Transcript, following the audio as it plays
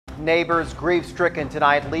Neighbors grief-stricken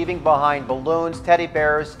tonight, leaving behind balloons, teddy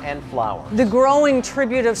bears, and flowers. The growing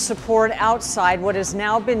tribute of support outside what has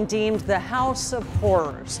now been deemed the House of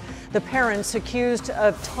Horrors. The parents accused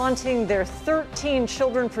of taunting their 13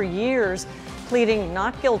 children for years, pleading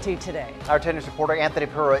not guilty today. Our 10 News reporter Anthony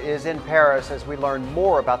Pura is in Paris as we learn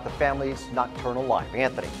more about the family's nocturnal life.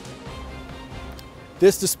 Anthony.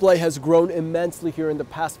 This display has grown immensely here in the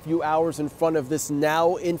past few hours in front of this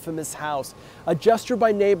now infamous house. A gesture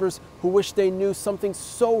by neighbors who wish they knew something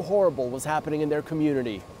so horrible was happening in their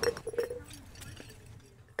community.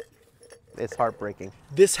 It's heartbreaking.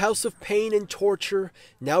 This house of pain and torture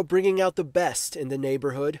now bringing out the best in the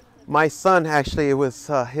neighborhood. My son, actually, it was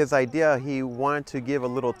his idea. He wanted to give a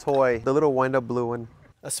little toy, the little wind-up blue one.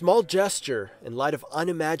 A small gesture in light of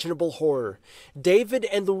unimaginable horror. David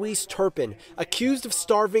and Louise Turpin, accused of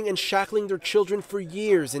starving and shackling their children for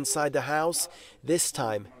years inside the house. This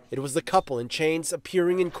time, it was the couple in chains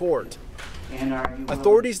appearing in court.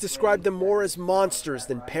 Authorities described them more as monsters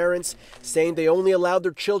than parents, saying they only allowed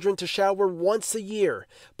their children to shower once a year,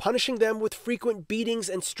 punishing them with frequent beatings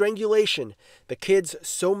and strangulation. The kids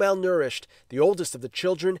so malnourished, the oldest of the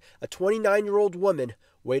children, a 29-year-old woman,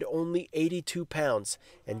 weighed only 82 pounds,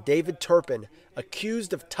 and David Turpin,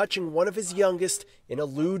 accused of touching one of his youngest in a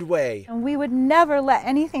lewd way. And we would never let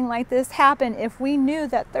anything like this happen if we knew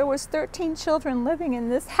that there was 13 children living in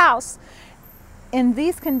this house in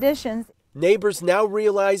these conditions. Neighbors now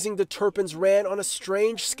realizing the Turpins ran on a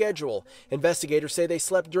strange schedule. Investigators say they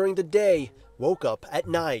slept during the day, woke up at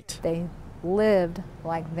night. They lived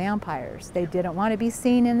like vampires. They didn't want to be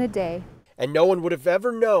seen in the day. And no one would have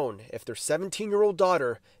ever known if their 17-year-old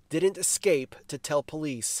daughter didn't escape to tell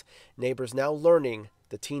police. Neighbors now learning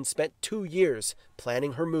the teen spent 2 years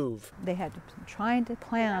planning her move. They had been trying to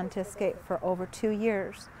plan to escape for over 2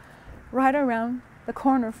 years, right around the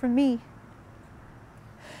corner from me.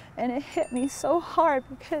 And it hit me so hard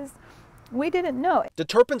because we didn't know. The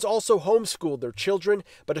Turpins also homeschooled their children,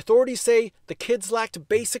 but authorities say the kids lacked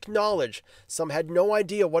basic knowledge. Some had no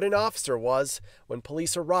idea what an officer was when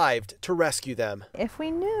police arrived to rescue them. If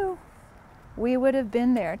we knew, we would have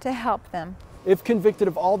been there to help them. If convicted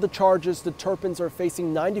of all the charges, the Turpins are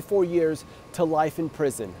facing 94 years to life in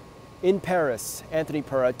prison. In Paris, Anthony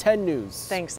Pura, 10 News. Thanks.